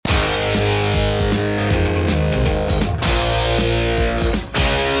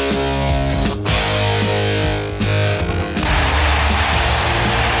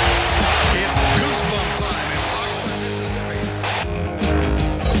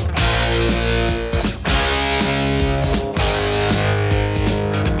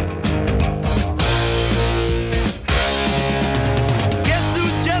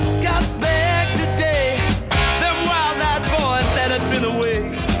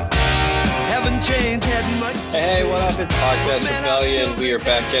Hey, what up? It's Podcast Rebellion. We are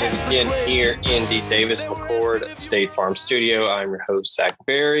back at it again here in the Davis McCord State Farm Studio. I'm your host, Zach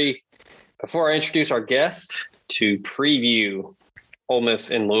Berry. Before I introduce our guest to preview Ole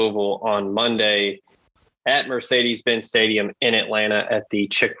Miss in Louisville on Monday at Mercedes-Benz Stadium in Atlanta at the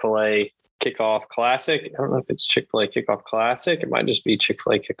Chick-fil-A Kickoff Classic. I don't know if it's Chick-fil-A Kickoff Classic. It might just be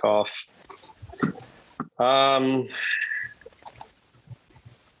Chick-fil-A Kickoff.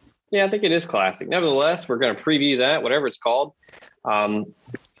 Yeah, I think it is Classic. Nevertheless, we're going to preview that, whatever it's called.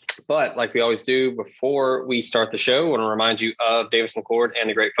 But like we always do before we start the show, I want to remind you of Davis McCord and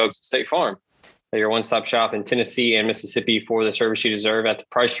the great folks at State Farm. They're your one-stop shop in Tennessee and Mississippi for the service you deserve at the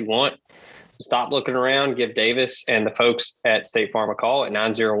price you want. Stop looking around. Give Davis and the folks at State Farm a call at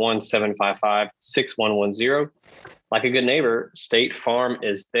 901-755-6110. Like a good neighbor, State Farm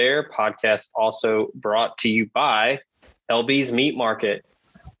is there. Podcast also brought to you by LB's Meat Market.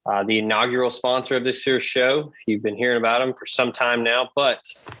 The inaugural sponsor of this year's show. You've been hearing about them for some time now, but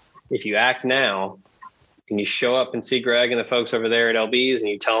if you act now and you show up and see Greg and the folks over there at LB's and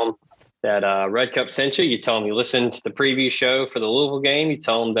you tell them that Red Cup sent you, you tell them you listened to the preview show for the Louisville game, you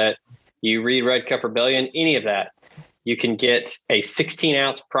tell them that you read Red Cup Rebellion, any of that, you can get a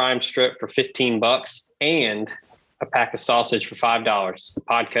 16-ounce prime strip for $15 and a pack of sausage for $5. It's the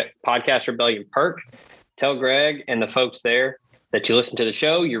Podcast Rebellion perk. Tell Greg and the folks there that you listen to the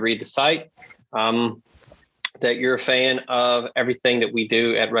show, you read the site, that you're a fan of everything that we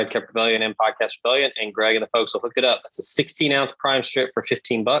do at Red Cup Rebellion and Podcast Rebellion, and Greg and the folks will hook it up. It's a 16-ounce prime strip for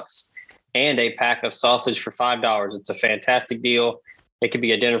 $15 and a pack of sausage for $5. It's a fantastic deal. It could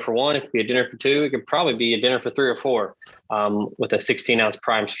be a dinner for one. It could be a dinner for two. It could probably be a dinner for three or four with a 16-ounce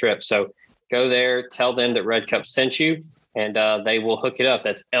prime strip. So go there, tell them that Red Cup sent you, and they will hook it up.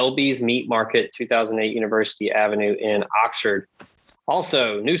 That's LB's Meat Market, 2008 University Avenue in Oxford.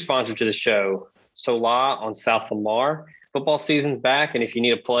 Also, new sponsor to the show, Sola on South Lamar. Football season's back, and if you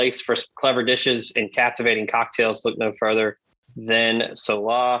need a place for clever dishes and captivating cocktails, look no further than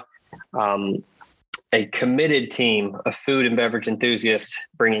Sola. A committed team of food and beverage enthusiasts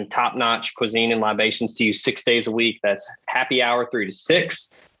bringing top-notch cuisine and libations to you 6 days a week. That's happy hour 3 to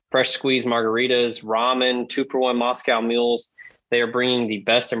 6. Fresh squeezed margaritas, ramen, 2-for-1 Moscow mules. They are bringing the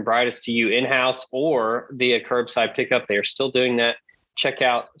best and brightest to you in-house or via curbside pickup. They are still doing that. Check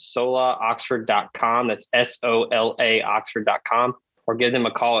out solaoxford.com. That's SOLA Oxford.com. Or give them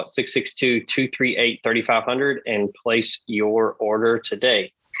a call at 662-238-3500 and place your order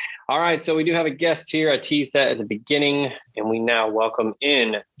today. All right, so we do have a guest here. I teased that at the beginning, and we now welcome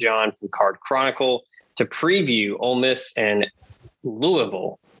in John from Card Chronicle to preview Ole Miss and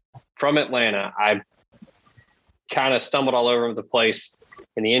Louisville from Atlanta. I kind of stumbled all over the place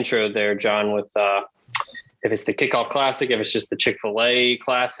in the intro there, John, with if it's the Kickoff Classic, if it's just the Chick-fil-A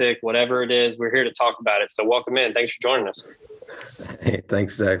Classic, whatever it is, we're here to talk about it. So welcome in. Thanks for joining us. Hey,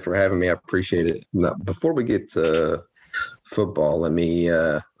 thanks, Zach, for having me. I appreciate it. Now, before we get to football, let me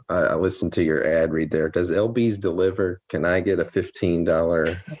I listened to your ad read there. Does LB's deliver? Can I get a $15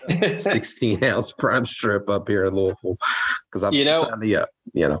 16-ounce prime strip up here in Louisville? Because I'm signing up.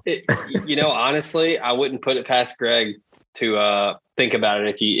 Honestly, I wouldn't put it past Greg to think about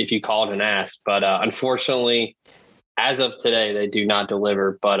it if you called and asked. But unfortunately, as of today, they do not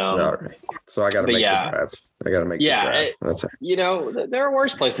deliver. But all right. So I got to make the drive. I got to make the drive. That's right. There are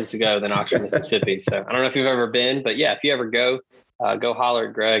worse places to go than Oxford, Mississippi. So I don't know if you've ever been, but yeah, if you ever go holler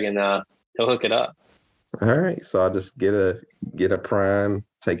at Greg and he'll hook it up. All right. So I'll just get a prime,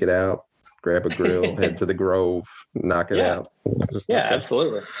 take it out, grab a grill, head to the Grove, knock it out. Yeah,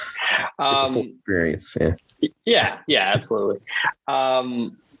 absolutely. Full experience. Yeah, absolutely. All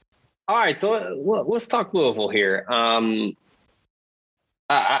right. So let's talk Louisville here. I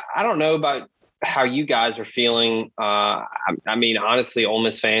don't know about how you guys are feeling. I mean, honestly, Ole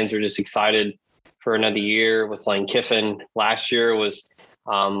Miss fans are just excited for another year with Lane Kiffin. Last year was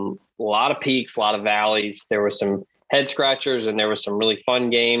a lot of peaks, a lot of valleys. There were some head scratchers and there were some really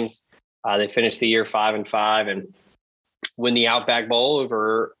fun games. They finished the year 5-5 and win the Outback Bowl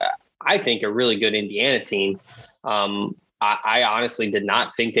over, I think, a really good Indiana team. I honestly did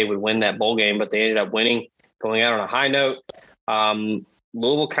not think they would win that bowl game, but they ended up winning, going out on a high note.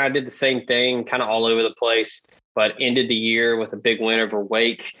 Louisville kind of did the same thing, kind of all over the place, but ended the year with a big win over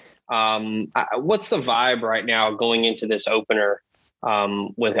Wake. What's the vibe right now going into this opener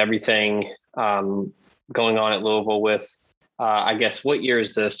with everything going on at Louisville with, I guess, what year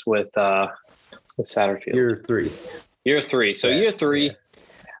is this with Satterfield? Year three. So year three.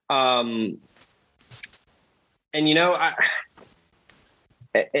 And,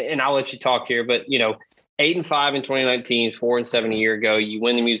 I'll let you talk here, but, 8-5 in 2019, 4-7 a year ago. You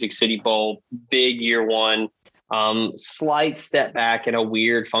win the Music City Bowl, big year one. Slight step back in a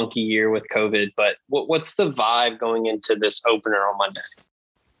weird, funky year with COVID. But what's the vibe going into this opener on Monday?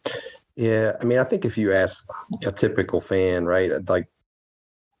 Yeah, I mean, I think if you ask a typical fan, right, like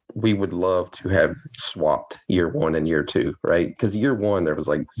we would love to have swapped year one and year two, right? Because year one, there was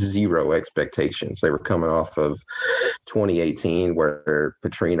like zero expectations. They were coming off of 2018 where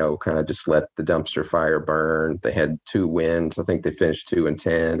Petrino kind of just let the dumpster fire burn. They had 2 wins. I think they finished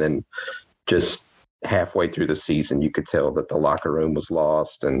 2-10, and just halfway through the season, you could tell that the locker room was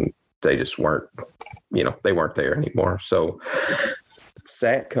lost and they just weren't, they weren't there anymore. So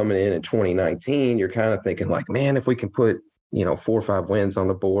Sat coming in 2019, you're kind of thinking like, man, if we can put 4 or 5 wins on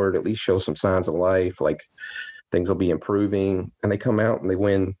the board, at least show some signs of life, like things will be improving. And they come out and they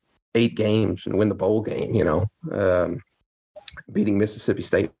win 8 games and win the bowl game, beating Mississippi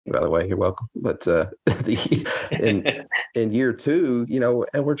State, by the way. You're welcome. But in year two,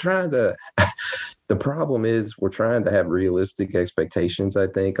 and we're trying to the problem is we're trying to have realistic expectations, I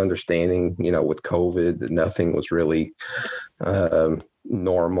think, understanding, with COVID, that nothing was really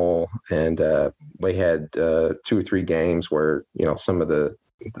normal. And we had 2 or 3 games where, some of the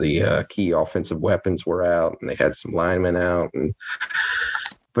key offensive weapons were out and they had some linemen out.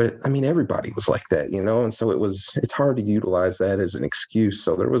 But I mean, everybody was like that, and so it's hard to utilize that as an excuse.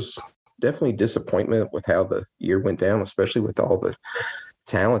 So there was definitely disappointment with how the year went down, especially with all the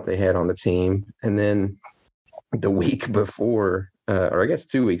talent they had on the team. And then the week before, or I guess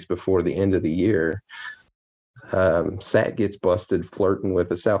 2 weeks before the end of the year, Sat gets busted flirting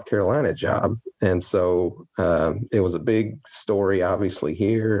with a South Carolina job. And so it was a big story, obviously,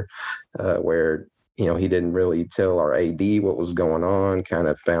 here, where, he didn't really tell our AD what was going on, kind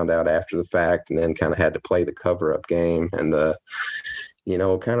of found out after the fact, and then kind of had to play the cover-up game. And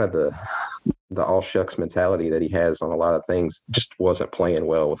kind of the all shucks mentality that he has on a lot of things just wasn't playing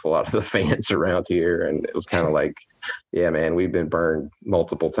well with a lot of the fans around here. And it was kind of like, yeah, man, we've been burned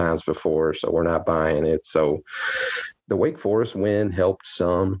multiple times before, so we're not buying it. So the Wake Forest win helped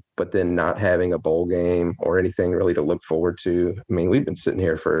some, but then not having a bowl game or anything really to look forward to. I mean, we've been sitting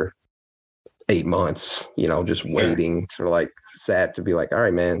here for 8 months, just waiting to like Sat to be like, all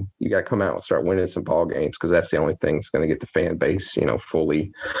right, man, you got to come out and start winning some ball games, because that's the only thing that's going to get the fan base,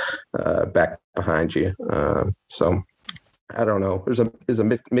 fully back behind you. So I don't know. There's a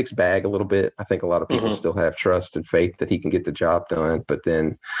mixed bag a little bit. I think a lot of people still have trust and faith that he can get the job done, but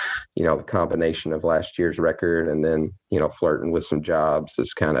then, the combination of last year's record and then, flirting with some jobs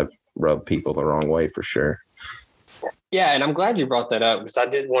has kind of rubbed people the wrong way for sure. Yeah, and I'm glad you brought that up, because I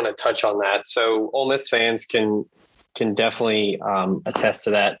did want to touch on that. So Ole Miss fans can definitely attest to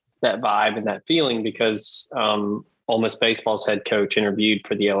that vibe and that feeling, because Ole Miss baseball's head coach interviewed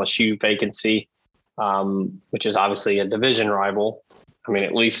for the LSU vacancy, which is obviously a division rival. I mean,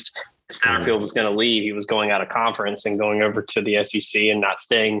 at least if Satterfield was going to leave, he was going out of conference and going over to the SEC and not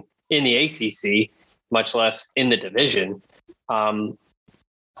staying in the ACC, much less in the division.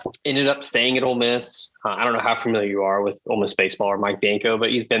 Ended up staying at Ole Miss. I don't know how familiar you are with Ole Miss baseball or Mike Bianco,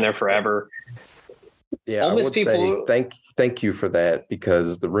 but he's been there forever. Yeah, Ole Miss people, say thank you for that,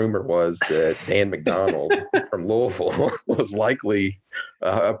 because the rumor was that Dan McDonald from Louisville was likely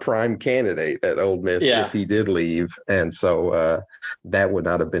a prime candidate at Ole Miss if he did leave, and so that would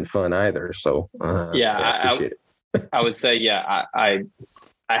not have been fun either. So I appreciate it. I would say,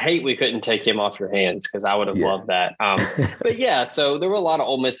 I hate we couldn't take him off your hands, because I would have loved that. But yeah, so there were a lot of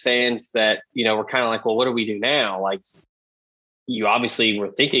Ole Miss fans that, were kind of like, well, what do we do now? Like, you obviously were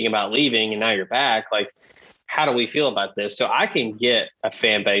thinking about leaving and now you're back. Like, how do we feel about this? So I can get a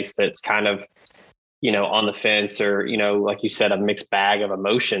fan base that's kind of, on the fence, or, like you said, a mixed bag of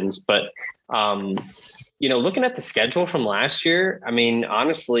emotions. But, looking at the schedule from last year, I mean,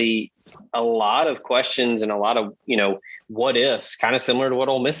 honestly, a lot of questions and a lot of, what ifs, kind of similar to what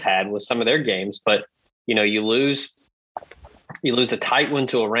Ole Miss had with some of their games. But, you lose a tight one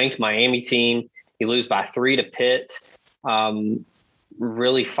to a ranked Miami team. You lose by 3 to Pitt.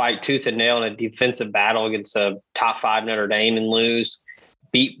 Really fight tooth and nail in a defensive battle against a top 5 Notre Dame and lose.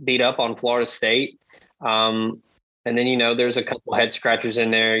 Beat up on Florida State. And then, there's a couple head scratchers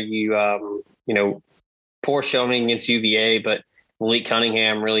in there. Poor showing against UVA, but Malik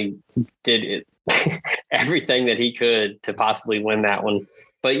Cunningham really did it, everything that he could to possibly win that one.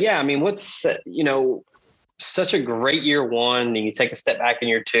 But yeah, I mean, what's, such a great year one, and you take a step back in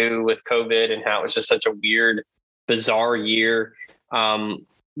year two with COVID and how it was just such a weird, bizarre year.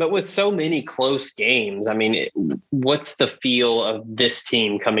 But with so many close games, I mean, what's the feel of this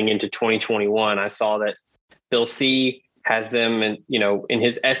team coming into 2021? I saw that Bill C has them in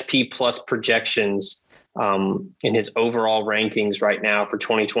his SP plus projections in his overall rankings right now for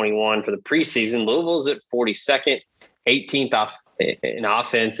 2021 for the preseason. Louisville's at 42nd, 18th in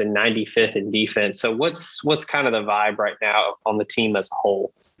offense and 95th in defense. So what's kind of the vibe right now on the team as a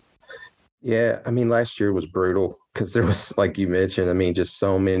whole? Yeah, I mean, last year was brutal because there was, like you mentioned, I mean, just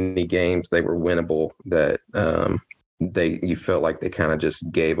so many games they were winnable that you felt like they kind of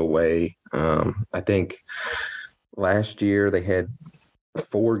just gave away. I think last year they had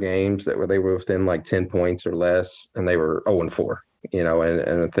 4 games they were within like 10 points or less, and they were 0-4.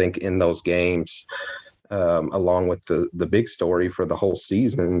 And I think in those games, along with the big story for the whole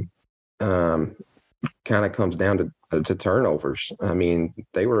season, kind of comes down to turnovers. I mean,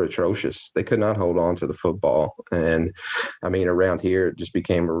 they were atrocious. They could not hold on to the football. And I mean, around here, it just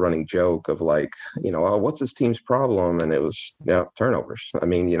became a running joke of like, oh, what's this team's problem? And it was turnovers. I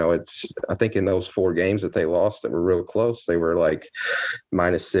mean, I think in those 4 games that they lost that were real close, they were like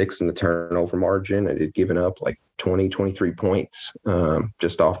 -6 in the turnover margin, and had given up like 20, 23 points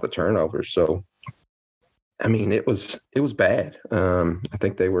just off the turnovers. So, I mean, it was bad. I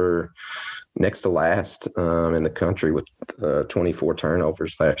think they were next to last in the country with 24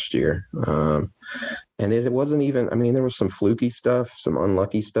 turnovers last year. And it wasn't even, I mean, there was some fluky stuff, some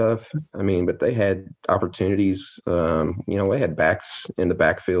unlucky stuff. I mean, but they had opportunities. They had backs in the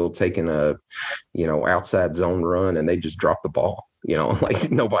backfield taking a, outside zone run, and they just dropped the ball,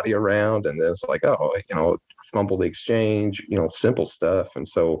 like nobody around. And it's like, fumble the exchange, simple stuff. And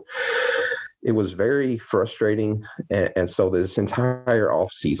so it was very frustrating. And so this entire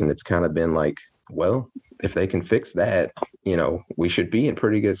off season, it's kind of been like, well, if they can fix that, we should be in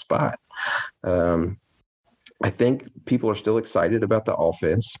pretty good spot. I think people are still excited about the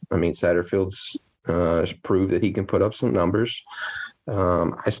offense. I mean, Satterfield's proved that he can put up some numbers.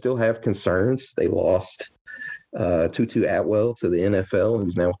 I still have concerns. They lost Tutu Atwell to the NFL,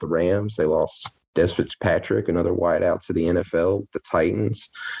 who's now with the Rams. They lost Des Fitzpatrick, another wideout, to the NFL, the Titans.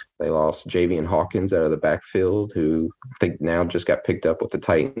 They lost Javian Hawkins out of the backfield, who I think now just got picked up with the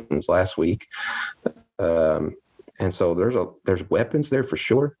Titans last week. And so there's weapons there for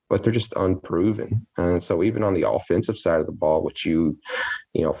sure, but they're just unproven. And so even on the offensive side of the ball, which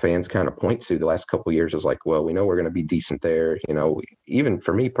fans kind of point to the last couple of years, is like, well, we know we're going to be decent there. Even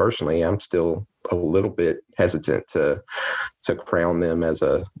for me personally, I'm still a little bit hesitant to crown them as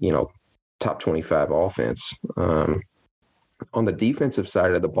a, top 25 offense. On the defensive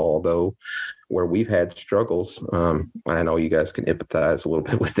side of the ball, though, where we've had struggles, I know you guys can empathize a little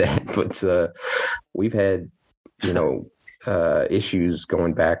bit with that, but we've had, issues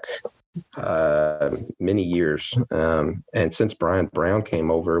going back many years. And since Brian Brown came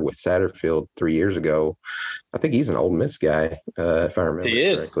over with Satterfield 3 years ago, I think he's an Ole Miss guy, if I remember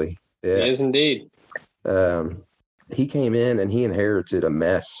correctly. Yeah. He is indeed. He came in and he inherited a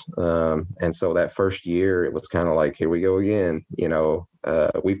mess. And so that first year, it was kind of like, here we go again.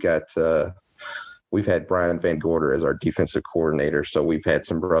 We've had Brian Van Gorder as our defensive coordinator. So we've had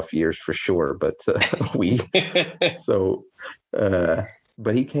some rough years for sure, but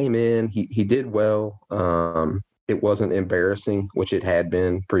but he came in, he did well. It wasn't embarrassing, which it had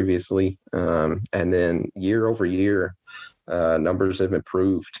been previously. And then year over year, numbers have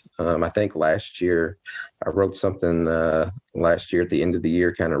improved. I think last year I wrote something last year at the end of the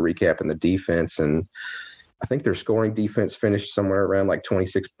year, kind of recapping the defense, and I think their scoring defense finished somewhere around like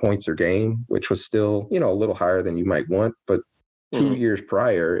 26 points a game, which was still, a little higher than you might want. But 2 years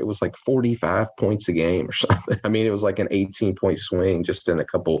prior, it was like 45 points a game or something. I mean, it was like an 18-point swing just in a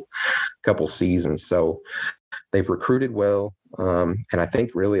couple seasons. So they've recruited well. And I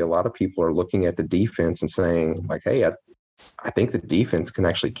think really a lot of people are looking at the defense and saying like, hey, I think the defense can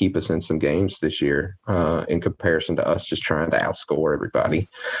actually keep us in some games this year in comparison to us just trying to outscore everybody.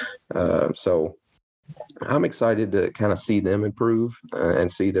 So I'm excited to kind of see them improve and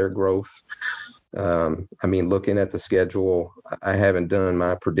see their growth. I mean, looking at the schedule, I haven't done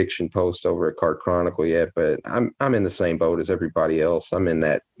my prediction post over at Card Chronicle yet, but I'm in the same boat as everybody else. I'm in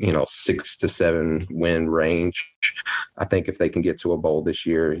that 6 to 7 win range. I think if they can get to a bowl this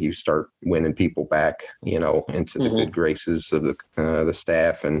year, you start winning people back, into the good graces of the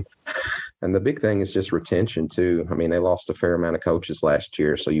staff, and the big thing is just retention too. I mean, they lost a fair amount of coaches last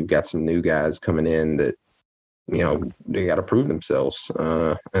year, so you've got some new guys coming in that they got to prove themselves.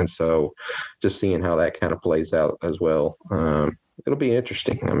 And so just seeing how that kind of plays out as well. It'll be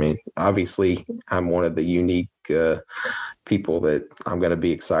interesting. I mean, obviously I'm one of the unique people that I'm going to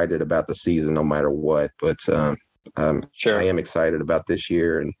be excited about the season no matter what, but sure. I am excited about this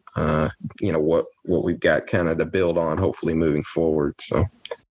year and, what we've got kind of to build on, hopefully moving forward.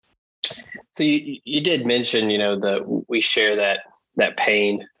 So you did mention, that we share that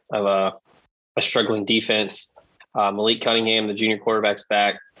pain of a struggling defense. Malik Cunningham, the junior quarterback's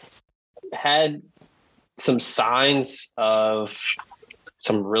back, had some signs of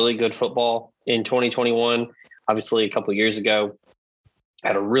some really good football in 2021. Obviously, a couple of years ago,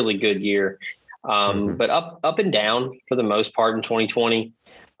 had a really good year, but up and down for the most part in 2020.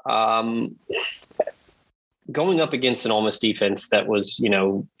 Going up against an Ole Miss defense that was,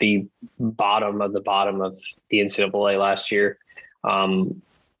 the bottom of the NCAA last year.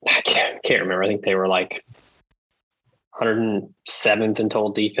 I can't remember. I think they were like 107th in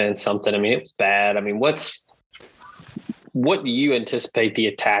total defense, something. I mean, it was bad. I mean, what do you anticipate the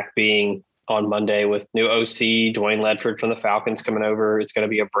attack being on Monday with new OC, Dwayne Ledford from the Falcons coming over? It's going to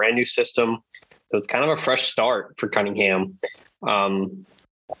be a brand new system. So it's kind of a fresh start for Cunningham.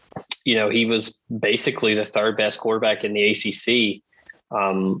 He was basically the third best quarterback in the ACC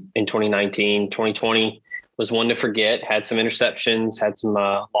in 2019. 2020 was one to forget, had some interceptions, had some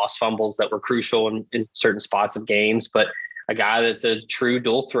lost fumbles that were crucial in certain spots of games, but a guy that's a true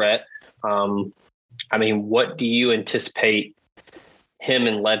dual threat. What do you anticipate him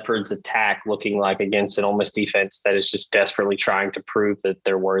and Ledford's attack looking like against an Ole Miss defense that is just desperately trying to prove that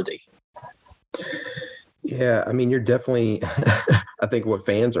they're worthy? Yeah, you're definitely I think what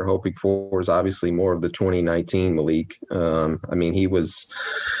fans are hoping for is obviously more of the 2019 Malik.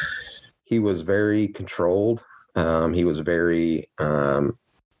 He was very controlled. He was very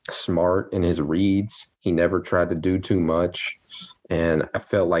smart in his reads. He never tried to do too much. And I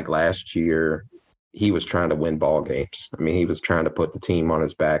felt like last year he was trying to win ball games. He was trying to put the team on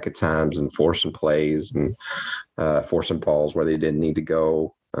his back at times and force some plays and force some balls where they didn't need to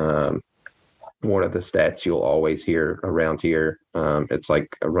go. One of the stats you'll always hear around here, it's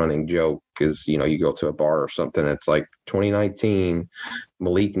like a running joke, is, you go to a bar or something, it's like 2019,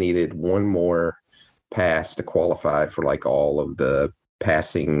 Malik needed one more pass to qualify for like all of the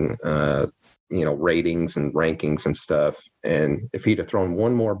passing, ratings and rankings and stuff. And if he'd have thrown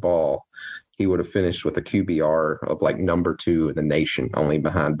one more ball, he would have finished with a QBR of like number 2 in the nation, only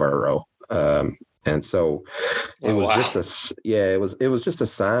behind Burrow. And so it was it was just a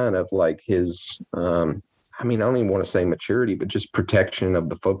sign of like his, I don't even want to say maturity, but just protection of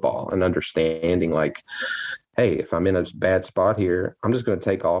the football and understanding like, hey, if I'm in a bad spot here, I'm just going to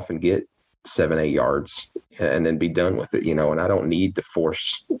take off and get 7-8 yards and then be done with it, and I don't need to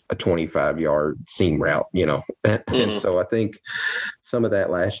force a 25-yard seam route, And so I think some of that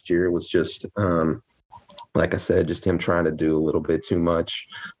last year was just, like I said, just him trying to do a little bit too much.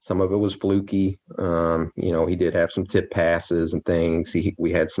 Some of it was fluky. He did have some tip passes and things.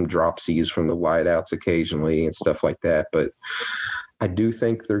 We had some dropsies from the wideouts occasionally and stuff like that. But I do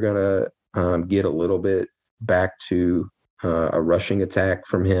think they're going to get a little bit back to a rushing attack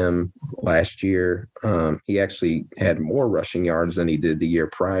from him last year. He actually had more rushing yards than he did the year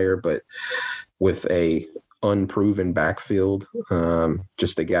prior, but with a unproven backfield,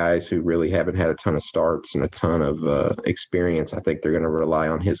 just the guys who really haven't had a ton of starts and a ton of experience. I think they're going to rely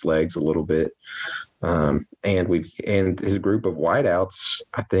on his legs a little bit. And his group of wideouts,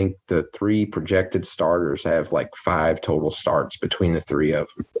 I think the 3 projected starters have like 5 total starts between the 3 of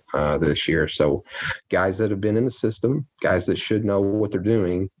them this year. So guys that have been in the system, guys that should know what they're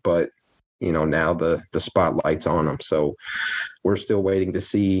doing, but now the spotlight's on them. So we're still waiting to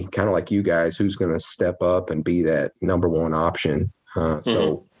see, kind of like you guys, who's going to step up and be that number 1 option.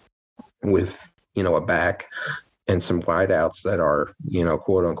 So with, a back and some wideouts that are,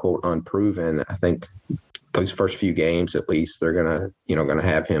 quote unquote unproven, I think those first few games, at least, they're going to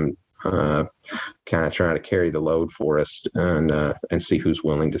have him kind of trying to carry the load for us and see who's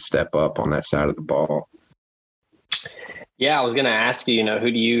willing to step up on that side of the ball. Yeah, I was going to ask you,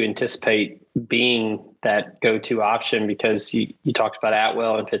 who do you anticipate being that go-to option? Because you talked about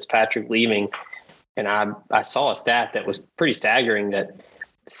Atwell and Fitzpatrick leaving, and I saw a stat that was pretty staggering, that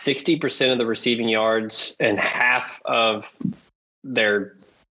 60% of the receiving yards and half of their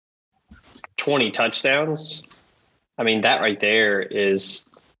 20 touchdowns. That right there is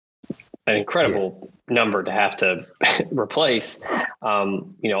an incredible number to have to replace.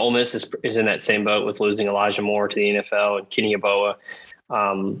 Ole Miss is in that same boat with losing Elijah Moore to the NFL and Kenny Yeboah.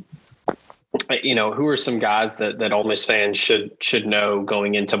 Who are some guys that Ole Miss fans should know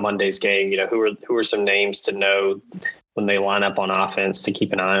going into Monday's game? Who are some names to know when they line up on offense to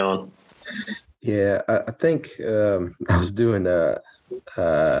keep an eye on? Yeah, I think I was doing a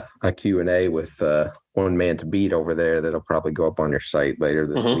Q&A with one man to beat over there that'll probably go up on your site later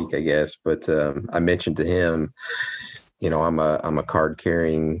this week, I guess. But I mentioned to him, I'm a card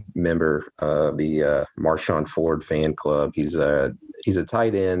carrying member of the Marshawn Ford fan club. He's a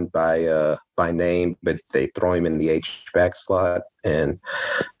tight end by name, but they throw him in the H-back slot. And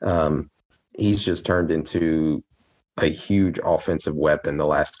he's just turned into a huge offensive weapon the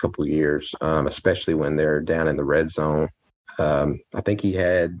last couple of years, especially when they're down in the red zone. I think he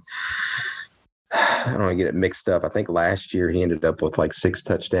had, I don't want to get it mixed up. I think last year he ended up with like 6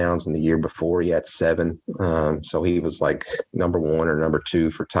 touchdowns, and the year before he had 7. So he was like number 1 or number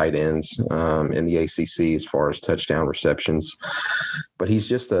 2 for tight ends in the ACC as far as touchdown receptions. But he's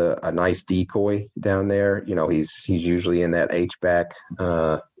just a nice decoy down there. He's usually in that H-back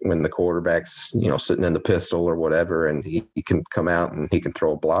when the quarterback's, sitting in the pistol or whatever, and he can come out and he can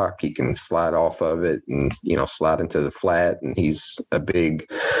throw a block. He can slide off of it and, slide into the flat. And he's a big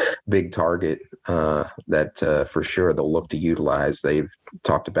target that for sure they'll look to utilize. They've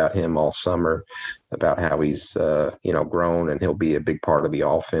talked about him all summer, about how he's, grown, and he'll be a big part of the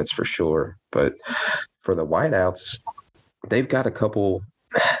offense for sure. But for the Whiteouts, they've got a couple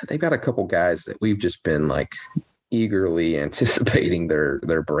guys that we've just been like eagerly anticipating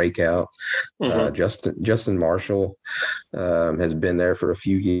their breakout. Justin Marshall has been there for a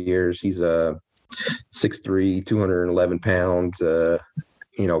few years. He's a 6'3", 211 pound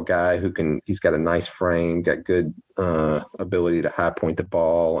guy he's got a nice frame, got good ability to high point the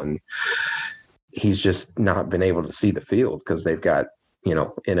ball, and he's just not been able to see the field because they've got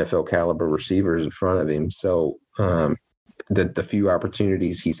NFL caliber receivers in front of him. So the few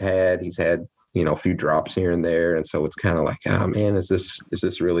opportunities he's had a few drops here and there, and so it's kind of like, oh man, is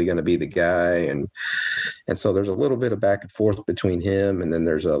this really going to be the guy? And so there's a little bit of back and forth between him, and then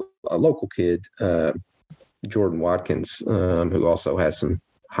there's a local kid, Jordan Watkins, who also has some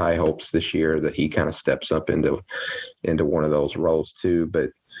high hopes this year that he kind of steps up into one of those roles too. But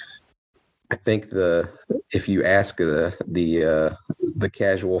I think if you ask the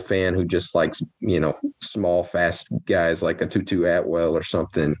casual fan who just likes, small, fast guys like a Tutu Atwell or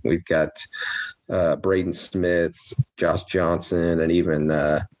something, we've got Braden Smith, Josh Johnson, and even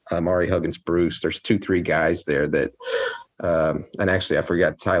Amari Huggins-Bruce. There's 2-3 guys there that, and actually I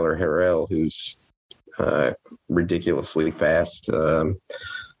forgot Tyler Harrell, who's ridiculously fast.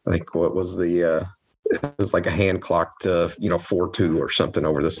 I think it was like a hand clocked, 4.2 or something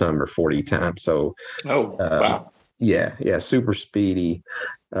over the summer, 40 times. So, wow. Yeah, super speedy.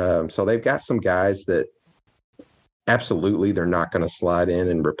 So they've got some guys that absolutely they're not going to slide in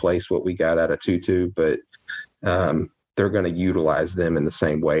and replace what we got out of Tutu, but they're going to utilize them in the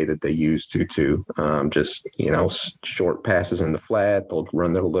same way that they use Tutu. Just, short passes in the flat. They'll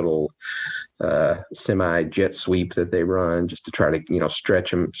run their little semi jet sweep that they run just to try to,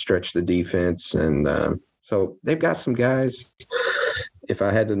 stretch the defense. And so they've got some guys. If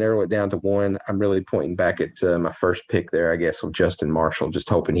I had to narrow it down to one, I'm really pointing back at my first pick there, I guess, with Justin Marshall, just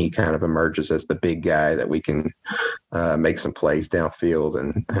hoping he kind of emerges as the big guy that we can make some plays downfield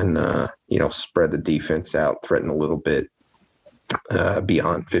and spread the defense out, threaten a little bit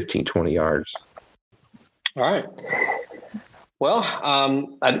beyond 15, 20 yards. All right. Well,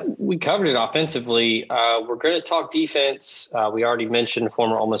 we covered it offensively. We're going to talk defense. We already mentioned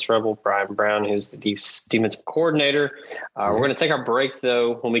former Ole Miss Rebel Brian Brown, who's the defensive coordinator. We're going to take our break,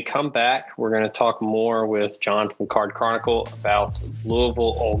 though. When we come back, we're going to talk more with John from Card Chronicle about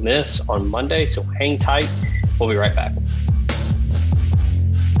Louisville Ole Miss on Monday. So hang tight. We'll be right back.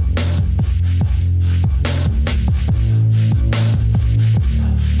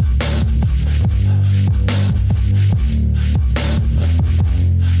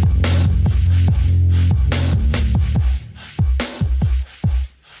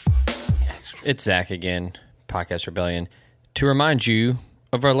 It's Zach again, Podcast Rebellion, to remind you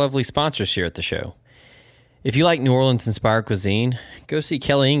of our lovely sponsors here at the show. If you like New Orleans-inspired cuisine, go see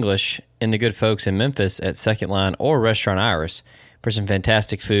Kelly English and the good folks in Memphis at Second Line or Restaurant Iris for some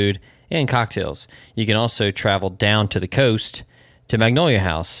fantastic food and cocktails. You can also travel down to the coast to Magnolia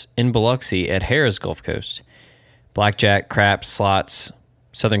House in Biloxi at Harrah's Gulf Coast. Blackjack, craps, slots,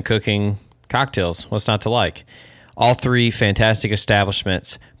 southern cooking, cocktails, what's not to like? All 3 fantastic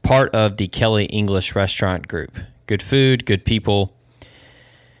establishments, part of the Kelly English Restaurant Group. Good food, good people,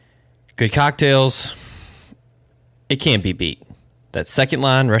 good cocktails. It can't be beat. That's Second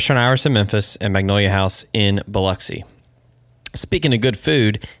Line, Restaurant Iris in Memphis, and Magnolia House in Biloxi. Speaking of good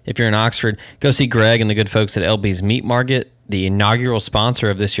food, if you're in Oxford, go see Greg and the good folks at LB's Meat Market, the inaugural sponsor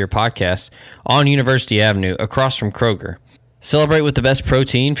of this year's podcast, on University Avenue across from Kroger. Celebrate with the best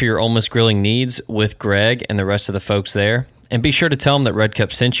protein for your Ole Miss grilling needs with Greg and the rest of the folks there. And be sure to tell them that Red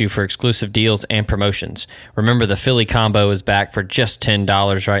Cup sent you for exclusive deals and promotions. Remember, the Philly combo is back for just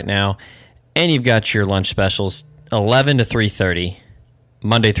 $10 right now. And you've got your lunch specials, 11 to 3:30,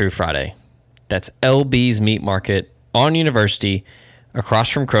 Monday through Friday. That's LB's Meat Market on University, across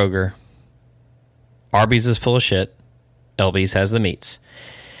from Kroger. Arby's is full of shit. LB's has the meats.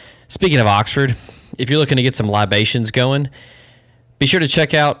 Speaking of Oxford, if you're looking to get some libations going, be sure to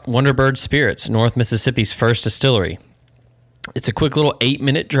check out Wonderbird Spirits, North Mississippi's first distillery. It's a quick little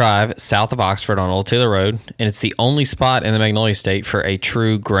 8-minute drive south of Oxford on Old Taylor Road, and it's the only spot in the Magnolia State for a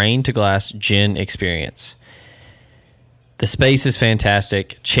true grain-to-glass gin experience. The space is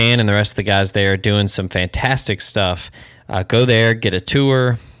fantastic. Chan and the rest of the guys there are doing some fantastic stuff. Go there, get a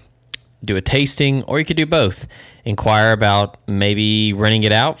tour, do a tasting, or you could do both. Inquire about maybe renting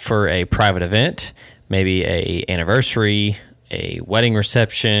it out for a private event, maybe a anniversary, a wedding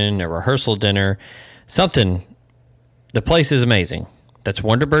reception, a rehearsal dinner, something. The place is amazing. That's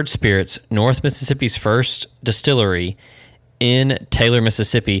Wonderbird Spirits, North Mississippi's first distillery in Taylor,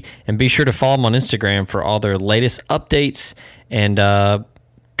 Mississippi. And be sure to follow them on Instagram for all their latest updates and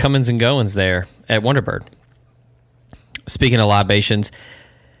comings and goings there at Wonderbird. Speaking of libations,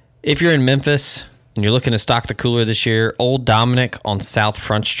 if you're in Memphis and you're looking to stock the cooler this year, Old Dominick on South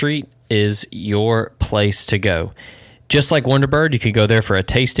Front Street is your place to go. Just like Wonderbird, you can go there for a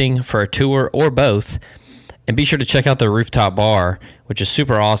tasting, for a tour, or both. And be sure to check out their rooftop bar, which is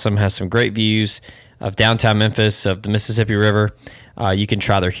super awesome, has some great views of downtown Memphis, of the Mississippi River. You can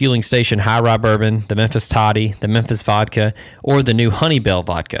try their Huling Station High Rye Bourbon, the Memphis Toddy, the Memphis Vodka, or the new Honey Bell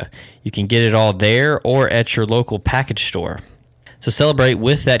Vodka. You can get it all there or at your local package store. So celebrate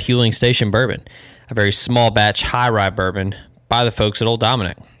with that Huling Station bourbon, a very small batch high rye bourbon by the folks at Old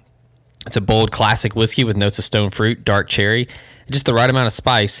Dominick. It's a bold classic whiskey with notes of stone fruit, dark cherry, just the right amount of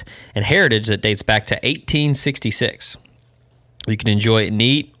spice, and heritage that dates back to 1866. You can enjoy it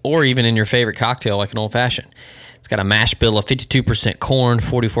neat or even in your favorite cocktail like an old-fashioned. It's got a mash bill of 52% corn,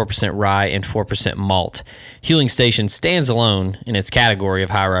 44% rye, and 4% malt. Huling Station stands alone in its category of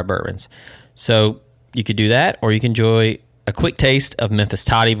high rye bourbons. So you could do that, or you can enjoy a quick taste of Memphis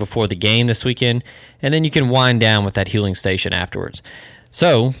Toddy before the game this weekend, and then you can wind down with that Huling Station afterwards.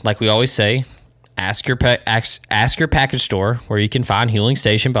 So, like we always say, ask your package store where you can find Huling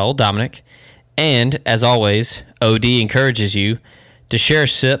Station by Old Dominick. And, as always, OD encourages you to share a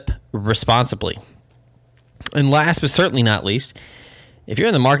sip responsibly. And last but certainly not least, if you're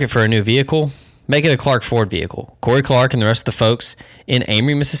in the market for a new vehicle, make it a Clark Ford vehicle. Corey Clark and the rest of the folks in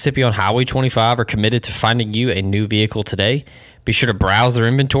Amory, Mississippi on Highway 25 are committed to finding you a new vehicle today. Be sure to browse their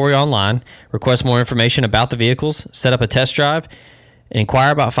inventory online, request more information about the vehicles, set up a test drive, and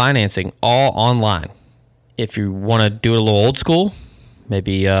inquire about financing all online. If you want to do it a little old school,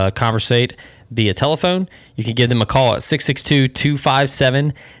 maybe conversate via telephone, you can give them a call at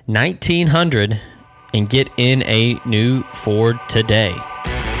 662-257-1900 and get in a new Ford today.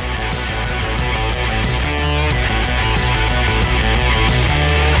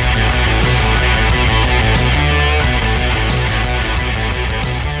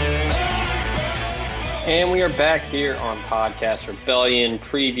 And we are back here on Podcast Rebellion,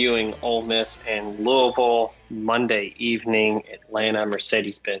 previewing Ole Miss and Louisville Monday evening, Atlanta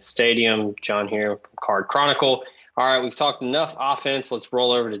Mercedes-Benz Stadium. John here from Card Chronicle. All right, we've talked enough offense. Let's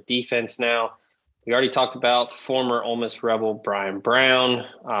roll over to defense now. We already talked about former Ole Miss Rebel Brian Brown.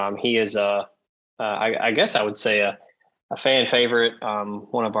 He is I guess I would say a fan favorite.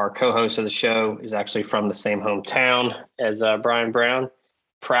 One of our co-hosts of the show is actually from the same hometown as Brian Brown.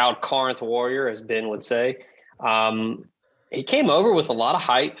 Proud Corinth Warrior, as Ben would say. He came over with a lot of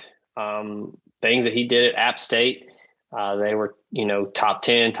hype, things that he did at App State. They were, top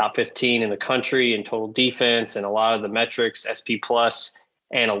 10, top 15 in the country in total defense and a lot of the metrics, SP plus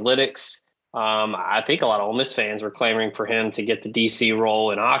analytics. I think a lot of Ole Miss fans were clamoring for him to get the DC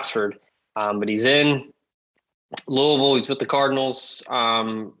role in Oxford, but he's in Louisville. He's with the Cardinals.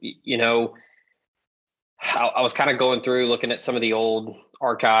 I was kind of going through looking at some of the old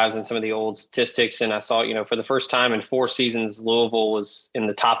archives and some of the old statistics, and I saw, for the first time in 4 seasons, Louisville was in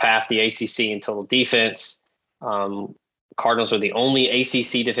the top half of the ACC in total defense. Cardinals were the only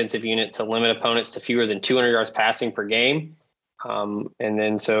ACC defensive unit to limit opponents to fewer than 200 yards passing per game.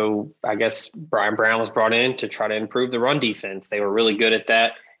 So I guess Brian Brown was brought in to try to improve the run defense. They were really good at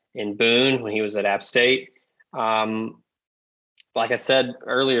that in Boone when he was at App State. Like I said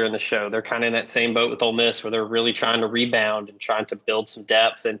earlier in the show, they're kind of in that same boat with Ole Miss where they're really trying to rebound and trying to build some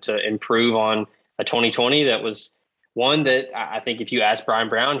depth and to improve on a 2020 that was one that I think if you ask Brian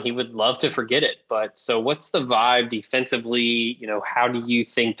Brown, he would love to forget it. But so what's the vibe defensively? How do you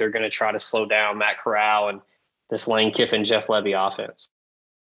think they're going to try to slow down Matt Corral and this Lane Kiffin, Jeff Lebby offense?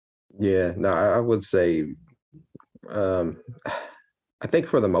 Yeah, no, I would say I think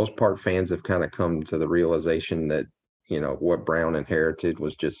for the most part, fans have kind of come to the realization that, what Brown inherited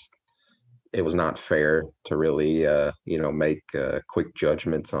was it was not fair to really, make quick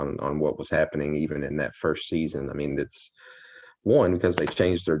judgments on what was happening even in that first season. I mean, One, because they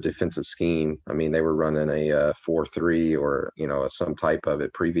changed their defensive scheme. I mean, they were running a 4-3 or, some type of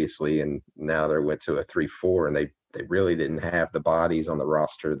it previously, and now they went to a 3-4, and they really didn't have the bodies on the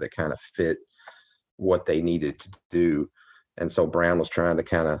roster that kind of fit what they needed to do. And so Brown was trying to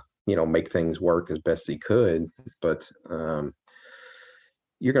kind of, make things work as best he could. But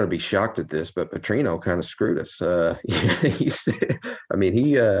you're going to be shocked at this, but Petrino kind of screwed us.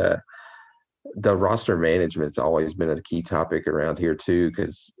 The roster management's always been a key topic around here too,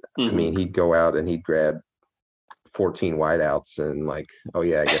 because he'd go out and he'd grab 14 wideouts and like, oh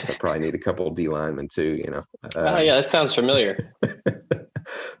yeah, I guess I probably need a couple of D linemen too, oh yeah, that sounds familiar.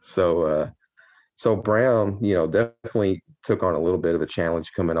 So Brown, definitely took on a little bit of a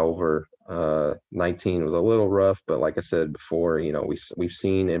challenge coming over. 19 was a little rough, but like I said before, we've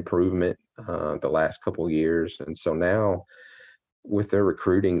seen improvement the last couple of years, and so now with their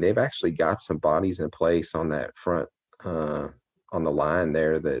recruiting, they've actually got some bodies in place on that front, on the line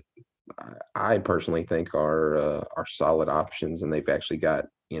there that I personally think are solid options, and they've actually got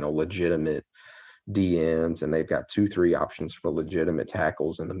legitimate DNs, and they've got 2-3 options for legitimate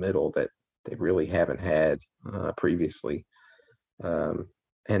tackles in the middle that they really haven't had previously.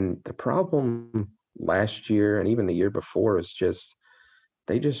 And the problem last year and even the year before is just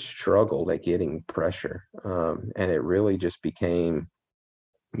they just struggled at getting pressure. And it really just became,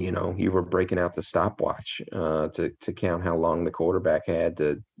 you were breaking out the stopwatch to count how long the quarterback had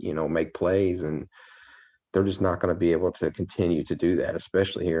to, make plays. And they're just not going to be able to continue to do that,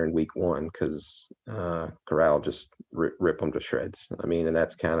 especially here in week one, because Corral just rip them to shreds. I mean, and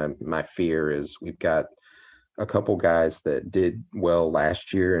that's kind of my fear is we've got a couple guys that did well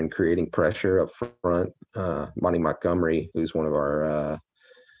last year in creating pressure up front. Monty Montgomery, who's one of our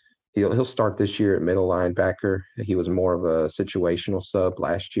he'll start this year at middle linebacker. He was more of a situational sub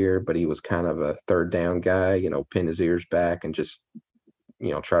last year, but he was kind of a third down guy, pin his ears back and just,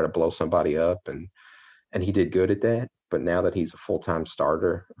 try to blow somebody up. And he did good at that. But now that he's a full-time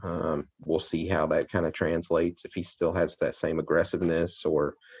starter, we'll see how that kind of translates, if he still has that same aggressiveness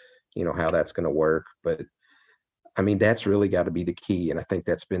or, how that's going to work. But I mean, that's really got to be the key. And I think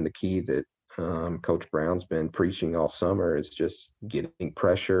that's been the key that Coach Brown's been preaching all summer, is just getting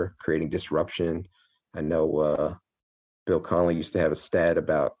pressure, creating disruption. I know Bill Connelly used to have a stat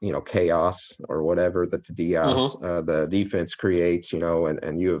about, chaos or whatever that the defense creates,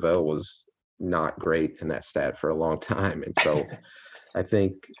 and U of L was not great in that stat for a long time. And so I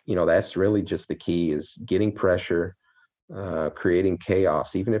think, that's really just the key, is getting pressure, creating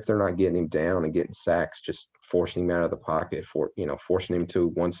chaos, even if they're not getting him down and getting sacks, just forcing him out of the pocket, forcing him to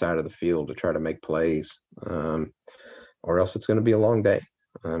one side of the field to try to make plays, or else it's going to be a long day.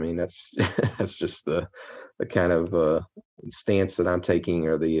 I mean, that's that's just the kind of stance that I'm taking,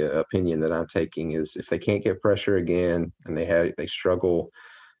 or the opinion that I'm taking, is if they can't get pressure again and they struggle,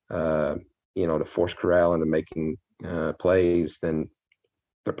 to force Corral into making plays, then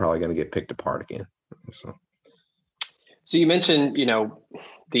they're probably going to get picked apart again. So you mentioned, John,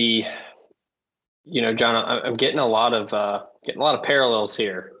 I'm getting a lot of parallels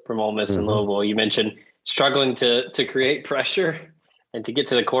here from Ole Miss and Louisville. You mentioned struggling to create pressure and to get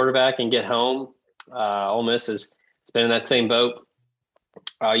to the quarterback and get home. Ole Miss has been in that same boat.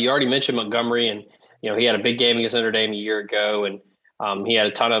 You already mentioned Montgomery, and he had a big game against Notre Dame a year ago, and he had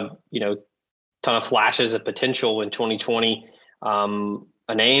a ton of flashes of potential in 2020.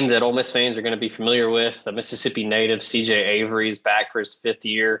 A name that Ole Miss fans are going to be familiar with, the Mississippi native CJ Avery is back for his 5th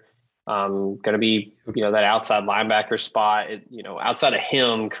year. Going to be, that outside linebacker spot. Outside of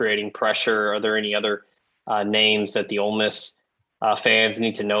him creating pressure, are there any other names that the Ole Miss fans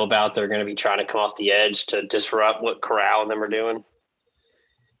need to know about? They're going to be trying to come off the edge to disrupt what Corral and them are doing.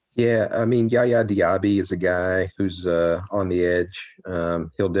 Yeah, I mean, Yaya Diaby is a guy who's on the edge.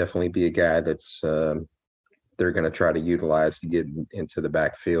 He'll definitely be a guy that's they're going to try to utilize to get into the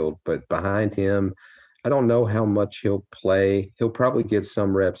backfield. But behind him, I don't know how much he'll play. He'll probably get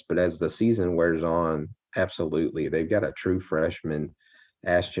some reps, but as the season wears on, absolutely. They've got a true freshman,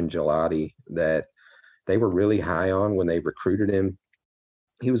 Ashton Gelati, that they were really high on when they recruited him.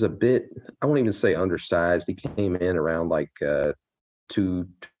 He was a bit, I won't even say undersized. He came in around like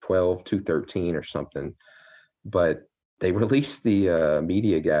 212, 213 or something. But they released the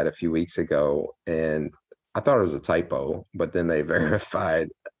media guide a few weeks ago, and I thought it was a typo, but then they verified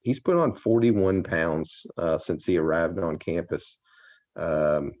he's put on 41 pounds since he arrived on campus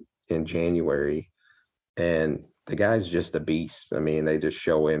in January. And the guy's just a beast. I mean, they just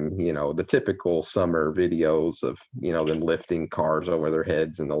show him, the typical summer videos of, them lifting cars over their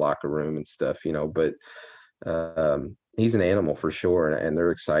heads in the locker room and stuff, but he's an animal for sure, and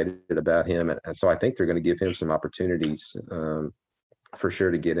they're excited about him. And so I think they're going to give him some opportunities for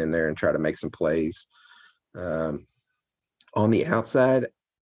sure to get in there and try to make some plays. On the outside,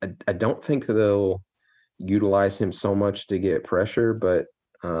 I don't think they'll utilize him so much to get pressure, but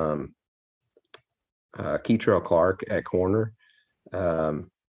Keitrell Clark at corner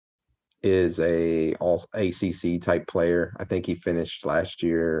is a all ACC type player. I think he finished last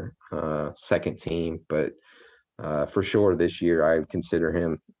year second team, but for sure this year I would consider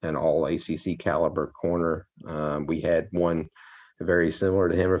him an all ACC caliber corner. We had one very similar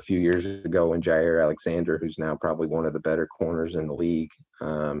to him a few years ago in Jair Alexander, who's now probably one of the better corners in the league.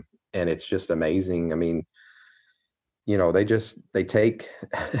 And it's just amazing. I mean, they take,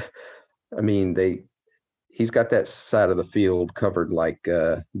 I mean, he's got that side of the field covered like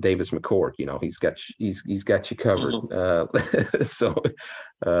Davis McCourt. He's got you covered. So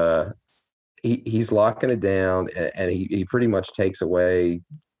he's locking it down, and he pretty much takes away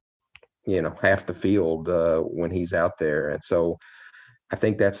half the field when he's out there. And so I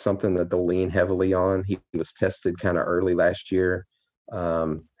think that's something that they'll lean heavily on. He was tested kind of early last year.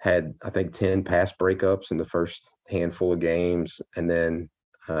 Had I think 10 pass breakups in the first handful of games, and then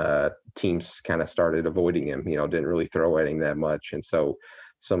teams kind of started avoiding him. Didn't really throw at him that much, and so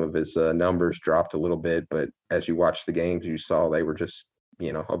some of his numbers dropped a little bit. But as you watch the games, you saw they were just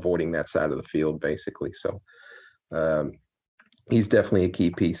avoiding that side of the field basically. So he's definitely a key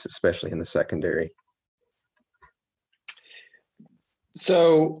piece, especially in the secondary.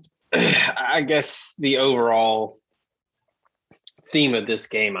 So I guess the overall theme of this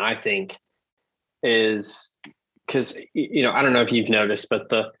game, I think, is because, I don't know if you've noticed, but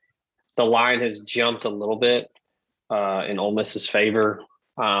the line has jumped a little bit in Ole Miss's favor.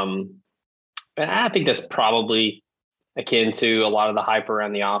 And I think that's probably akin to a lot of the hype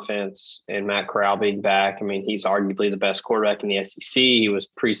around the offense and Matt Corral being back. I mean, he's arguably the best quarterback in the SEC. He was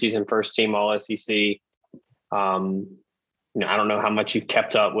preseason first team All SEC. I don't know how much you've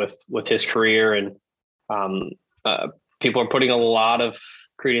kept up with his career, and people are putting a lot of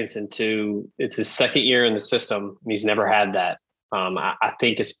credence into it's his second year in the system, and he's never had that. I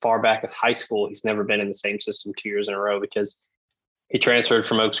think as far back as high school, he's never been in the same system 2 years in a row, because he transferred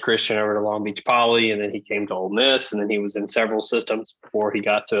from Oaks Christian over to Long Beach Poly, and then he came to Ole Miss, and then he was in several systems before he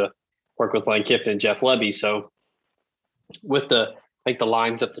got to work with Lane Kiffin and Jeff Lebby. So with the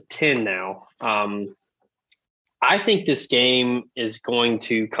line's up to 10 now. I think this game is going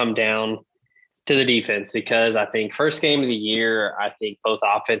to come down to the defense, because I think first game of the year, I think both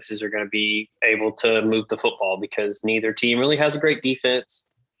offenses are going to be able to move the football, because neither team really has a great defense.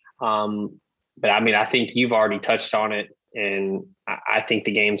 But I mean, I think you've already touched on it, and I think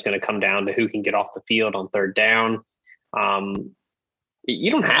the game's going to come down to who can get off the field on third down. You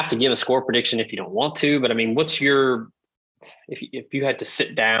don't have to give a score prediction if you don't want to, but I mean, what's your if you had to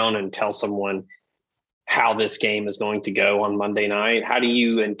sit down and tell someone how this game is going to go on Monday night, how do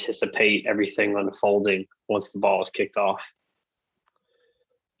you anticipate everything unfolding once the ball is kicked off?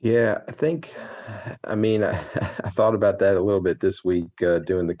 Yeah, I thought about that a little bit this week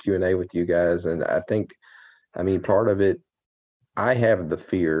doing the Q&A with you guys. And I think, part of it, I have the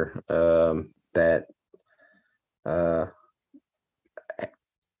fear that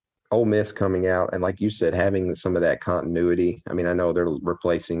Ole Miss coming out, and like you said, having some of that continuity. I know they're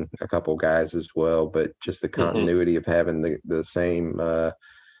replacing a couple guys as well, but just the continuity of having the same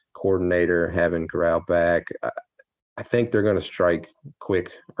coordinator, having Corral back, I think they're going to strike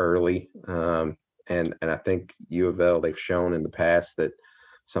quick early. And I think U of L, they've shown in the past that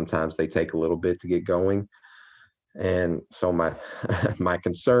sometimes they take a little bit to get going. And so my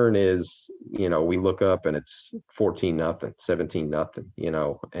concern is, we look up and it's 14-0,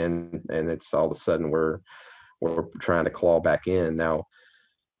 17-0, and it's all of a sudden we're trying to claw back in. Now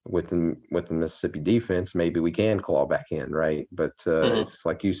with the Mississippi defense, maybe we can claw back in, right? But it's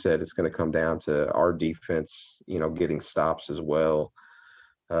like you said, it's going to come down to our defense, getting stops as well.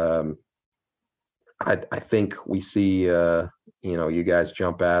 I think we see, you guys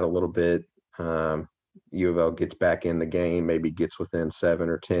jump out a little bit. U of L gets back in the game, maybe gets within 7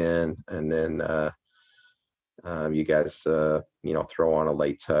 or 10, and then you guys, throw on a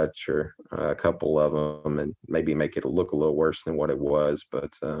late touch or a couple of them, and maybe make it look a little worse than what it was.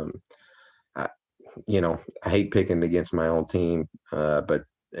 But I hate picking against my own team, but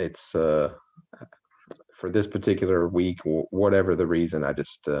it's for this particular week, whatever the reason, I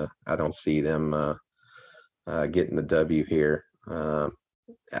just I don't see them getting the W here.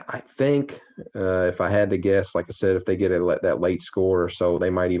 I think if I had to guess, like I said, if they get that late score or so, they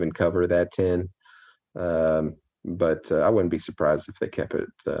might even cover that 10. But I wouldn't be surprised if they kept it,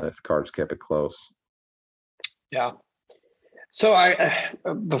 if the Cards kept it close. Yeah. So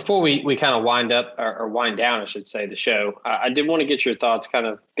before we kind of wind up or wind down, I should say, the show, I did want to get your thoughts kind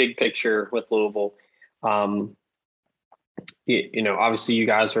of big picture with Louisville. Obviously you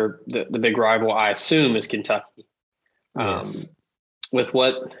guys are the big rival, I assume, is Kentucky. Yes. With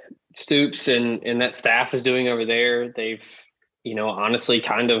what Stoops and that staff is doing over there, they've, honestly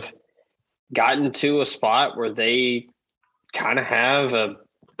kind of gotten to a spot where they kind of have an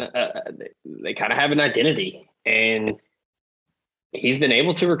identity, and he's been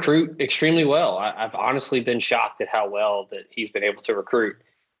able to recruit extremely well. I've honestly been shocked at how well that he's been able to recruit.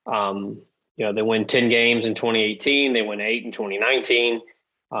 They win 10 games in 2018. They win 8 in 2019.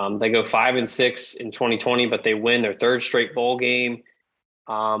 They go 5-6 in 2020, but they win their third straight bowl game.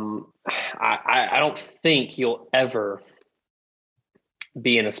 I don't think you'll ever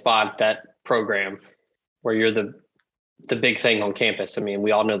be in a spot, that program, where you're the big thing on campus. I mean,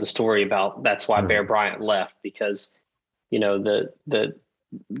 we all know the story about that's why Bear Bryant left, because the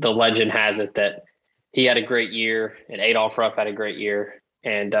legend has it that he had a great year and Adolph Rupp had a great year.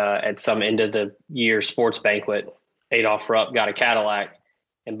 And at some end of the year sports banquet, Adolph Rupp got a Cadillac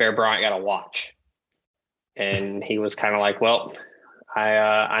and Bear Bryant got a watch. And he was kind of like, well,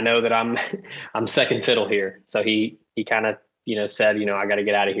 I know that I'm second fiddle here. So he kind of, said, I got to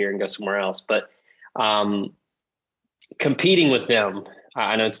get out of here and go somewhere else. But competing with them,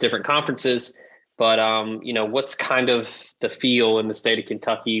 I know it's different conferences, but what's kind of the feel in the state of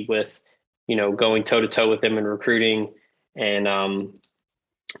Kentucky with, going toe to toe with them in recruiting and,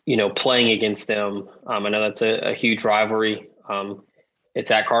 playing against them. I know that's a huge rivalry.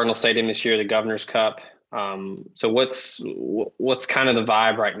 It's at Cardinal Stadium this year, the Governor's Cup. So what's kind of the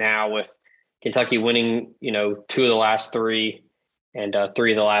vibe right now with Kentucky winning, 2 of the last 3 and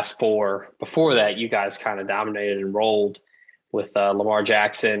 3 of the last 4? Before that, you guys kind of dominated and rolled with Lamar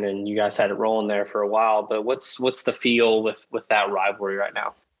Jackson, and you guys had it rolling there for a while. But what's the feel with that rivalry right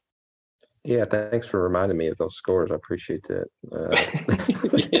now? Yeah, thanks for reminding me of those scores. I appreciate that.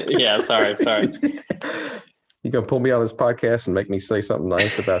 Yeah, sorry. You gonna pull me on this podcast and make me say something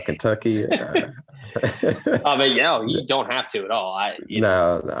nice about Kentucky? You don't have to at all.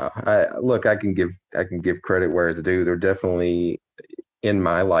 No. I can give credit where it's due. They're definitely, in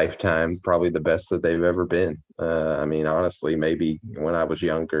my lifetime, probably the best that they've ever been. Honestly, maybe when I was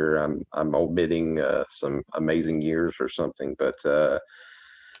younger, I'm omitting some amazing years or something, but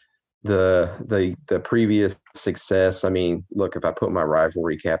the previous success, look, if I put my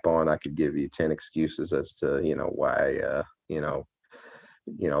rivalry cap on, I could give you 10 excuses as to why they're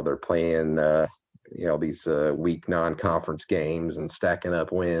playing these weak non-conference games and stacking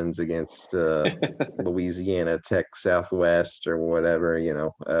up wins against Louisiana Tech Southwest or whatever,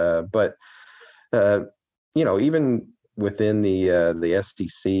 but even within the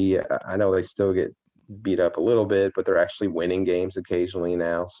SEC, I know they still get beat up a little bit, but they're actually winning games occasionally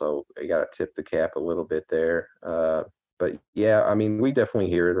now, so you got to tip the cap a little bit there. But yeah, we definitely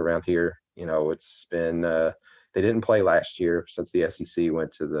hear it around here. It's been they didn't play last year since the SEC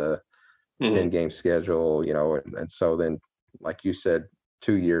went to the 10-game schedule, and so then, like you said,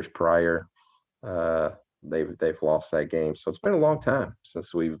 2 years prior, they've lost that game. So it's been a long time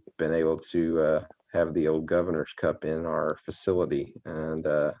since we've been able to have the old Governor's Cup in our facility, and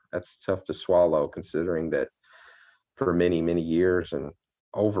that's tough to swallow, considering that for many, many years, and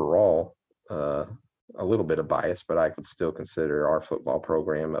overall, a little bit of bias, but I could still consider our football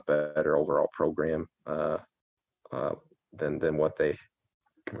program a better overall program than what they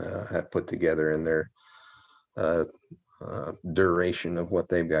have put together in their duration of what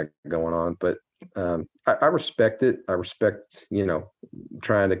they've got going on. But I respect it. I respect,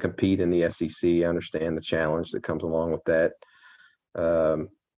 trying to compete in the SEC. I understand the challenge that comes along with that.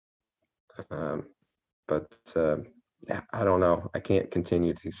 But I don't know. I can't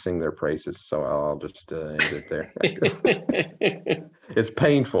continue to sing their praises, so I'll just end it there. It's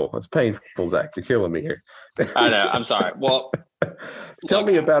painful. It's painful, Zach. You're killing me here. I know. I'm sorry. Well, tell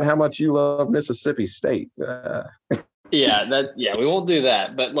me about how much you love Mississippi State. Yeah, we won't do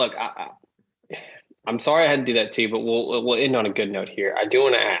that. But look, I'm sorry I had to do that to you, but we'll end on a good note here. I do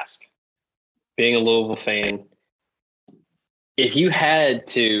want to ask, being a Louisville fan, if you had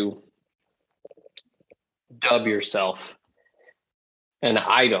to dub yourself an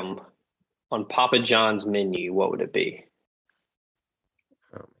item on Papa John's menu, what would it be?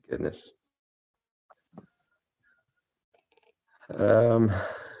 Oh my goodness. That's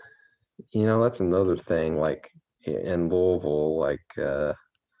another thing. Like in Louisville,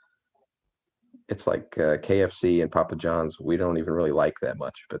 it's like KFC and Papa John's. We don't even really like that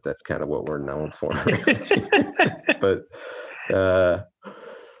much, but that's kind of what we're known for. But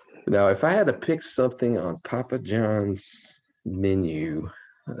now, if I had to pick something on Papa John's menu.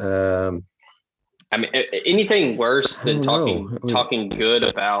 I mean, anything worse than know. talking good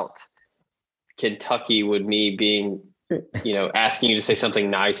about Kentucky would me being, asking you to say something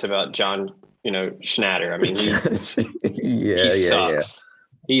nice about John, Schnatter. I mean, he sucks.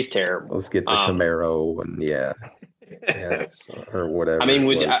 He's terrible. Let's get the Camaro and or whatever. I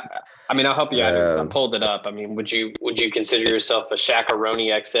mean, I'll help you out here because I pulled it up. I mean, would you consider yourself a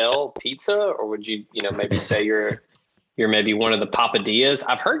Shaq-a-Roni XL pizza, or would you, maybe say you're maybe one of the Papadias?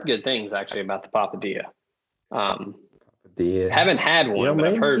 I've heard good things actually about the Papadilla. Haven't had one, but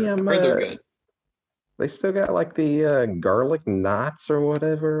I've heard they're good. They still got like the garlic knots or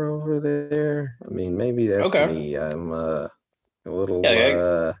whatever over there. I mean, maybe that's me. I'm a little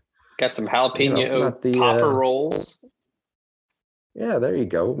got some jalapeno popper rolls. Yeah, there you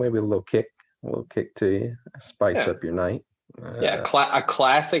go. Maybe a little kick to you. Spice up your night. A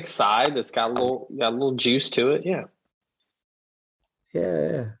classic side that's got a little juice to it. Yeah.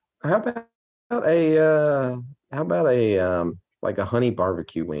 Yeah. How about a like a honey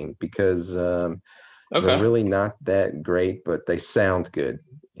barbecue wing? Because they're really not that great, but they sound good.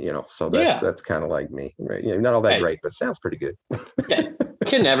 So that's kind of like me. Right? Not all that great, but sounds pretty good. Yeah,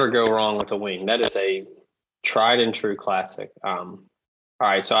 can never go wrong with a wing. That is a tried and true classic. All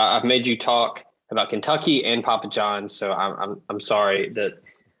right, so I've made you talk about Kentucky and Papa John's. So I'm sorry that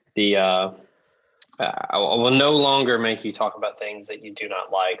I will no longer make you talk about things that you do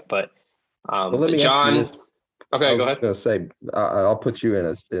not like. But let me John, ask you this. Okay, go ahead. I was going to say I'll put you in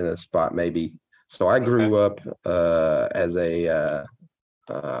a spot maybe. So I grew up as a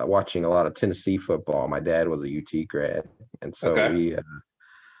watching a lot of Tennessee football. My dad was a UT grad, and so we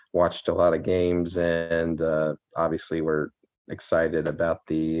watched a lot of games, and obviously we're excited about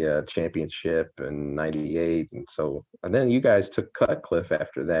the championship in '98, and then you guys took Cutcliffe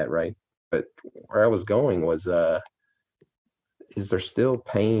after that, right? But where I was going was, is there still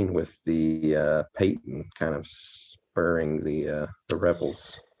pain with the Peyton kind of spurring the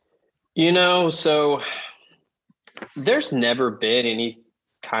Rebels? So there's never been any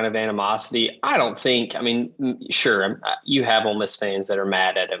kind of animosity. I don't think. I mean, sure, you have Ole Miss fans that are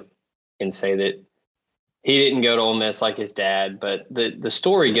mad at him and say that he didn't go to Ole Miss like his dad. But the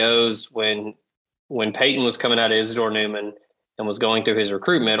story goes when Peyton was coming out of Isidore Newman and was going through his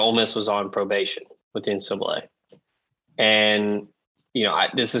recruitment, Ole Miss was on probation with the NCAA. And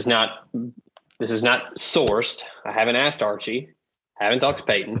this is not sourced. I haven't asked Archie. I haven't talked to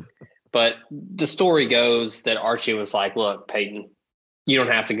Peyton. But the story goes that Archie was like, "Look, Peyton, you don't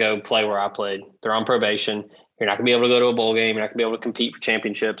have to go play where I played. They're on probation. You're not going to be able to go to a bowl game. You're not going to be able to compete for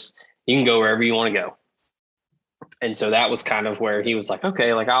championships. You can go wherever you want to go." And so that was kind of where he was like,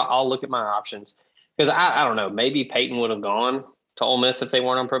 okay, like I'll look at my options. Because I don't know, maybe Peyton would have gone to Ole Miss if they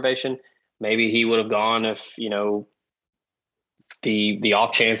weren't on probation. Maybe he would have gone if, the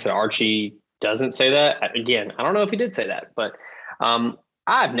off chance that Archie doesn't say that. Again, I don't know if he did say that, but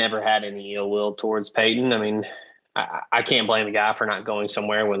I've never had any ill will towards Peyton. I mean, I can't blame the guy for not going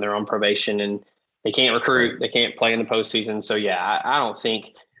somewhere when they're on probation and they can't recruit, they can't play in the postseason. So yeah, I don't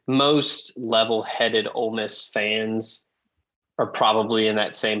think most level-headed Ole Miss fans are probably in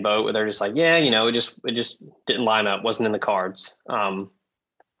that same boat where they're just like, yeah, it just didn't line up, wasn't in the cards.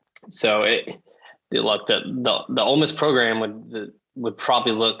 So the Ole Miss program would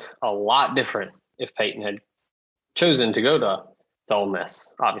probably look a lot different if Peyton had chosen to go to Ole Miss,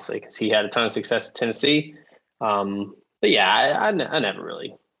 obviously, because he had a ton of success at Tennessee. But yeah, I never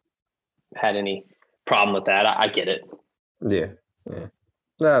really had any problem with that. I get it. Yeah.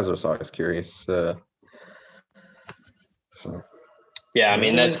 I was just always curious. Yeah, I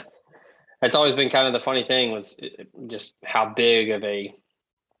mean that's always been kind of the funny thing was just how big of a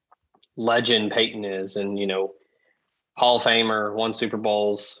legend Peyton is, and Hall of Famer, won Super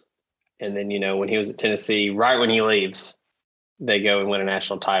Bowls, and then when he was at Tennessee, right when he leaves, they go and win a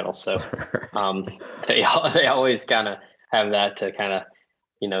national title. So they always kind of have that to kind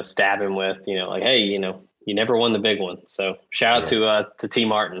of stab him with, like, hey, you never won the big one. So shout out to T.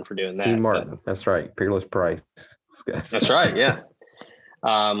 Martin for doing that. T. Martin, that's right. Peerless Price. That's right. Yeah.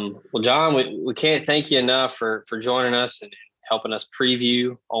 Well, John, we can't thank you enough for joining us and helping us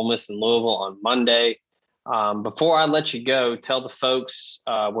preview Ole Miss and Louisville on Monday. Before I let you go, tell the folks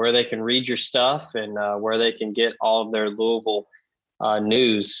where they can read your stuff and where they can get all of their Louisville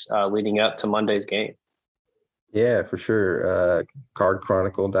news leading up to Monday's game. Yeah, for sure.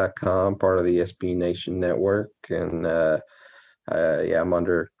 Cardchronicle.com, part of the SB Nation network. And I'm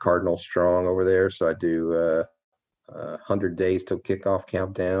under Cardinal Strong over there. So I do 100 days till kickoff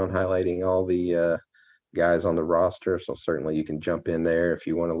countdown, highlighting all the guys on the roster. So certainly you can jump in there if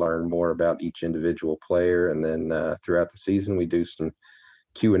you want to learn more about each individual player. And then throughout the season, we do some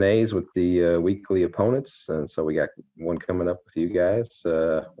Q&As with the weekly opponents. And so we got one coming up with you guys.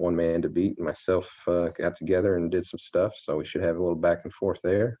 One man to beat and myself got together and did some stuff. So we should have a little back and forth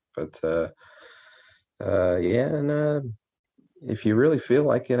there. But if you really feel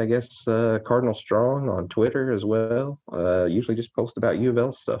like it, I guess Cardinal Strong on Twitter as well. Usually just post about U of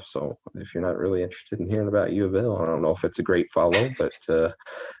L stuff. So if you're not really interested in hearing about U of L, I don't know if it's a great follow, but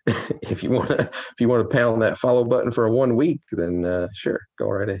if you want to pound that follow button for 1 week, then sure, go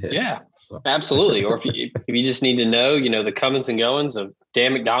right ahead. Yeah, so. Absolutely. Or if you just need to know, the comings and goings of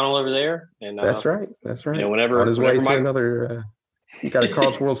Dan McDonnell over there, and that's right. Whenever on his way to another, got a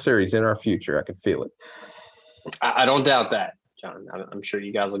College World Series in our future. I can feel it. I don't doubt that, John. I'm sure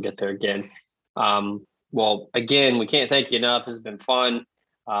you guys will get there again. Well, again, we can't thank you enough. This has been fun.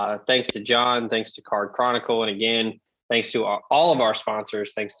 Thanks to John. Thanks to Card Chronicle. And again, thanks to all of our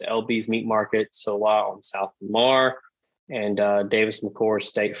sponsors. Thanks to LB's Meat Market, Sola on South Lamar, and Davis McCord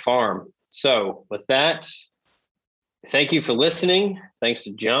State Farm. So with that, thank you for listening. Thanks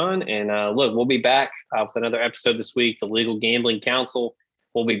to John. And look, we'll be back with another episode this week. The Legal Gambling Council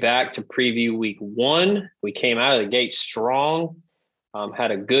will be back to preview week 1. We came out of the gate strong,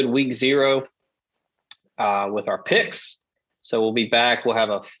 had a good week 0 with our picks. So we'll be back. We'll have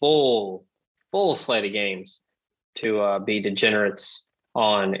a full slate of games to be degenerates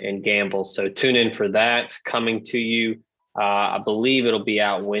on and gamble. So tune in for that coming to you. I believe it'll be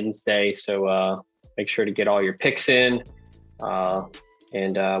out Wednesday. So make sure to get all your picks in.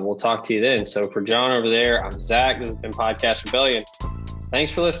 And we'll talk to you then. So for John over there, I'm Zach. This has been Podcast Rebellion.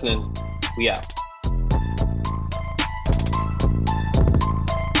 Thanks for listening. We out.